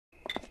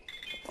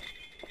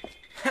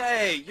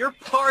Hey, your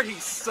party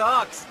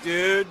sucks,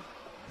 dude.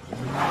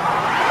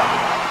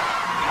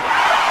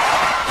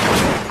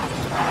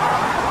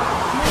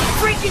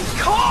 Freaking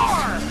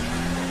car!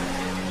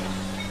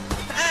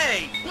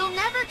 Hey! You'll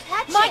never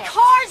catch it. My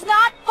car's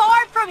not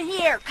far from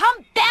here.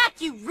 Come back,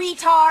 you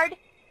retard.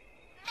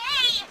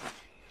 Hey!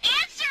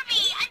 Answer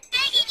me! I'm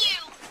begging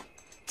you!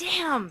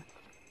 Damn.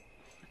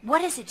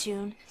 What is it,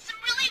 June? Some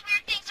really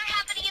weird things are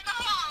happening in the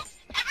halls.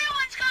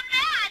 Everyone's gone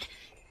mad.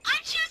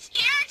 I'm too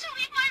scared to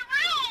leave my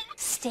room.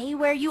 Stay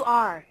where you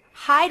are.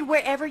 Hide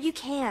wherever you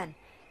can.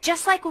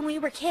 Just like when we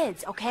were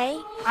kids, okay?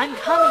 I'm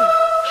coming.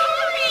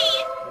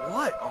 Hurry!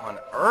 What on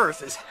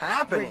earth is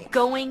happening? We're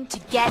going to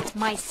get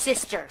my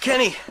sister.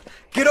 Kenny,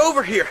 get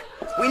over here.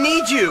 We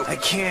need you. I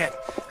can't.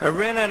 I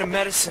ran out of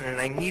medicine and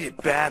I need it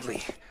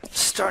badly. I'm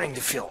starting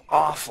to feel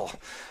awful.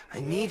 I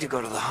need to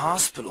go to the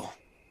hospital.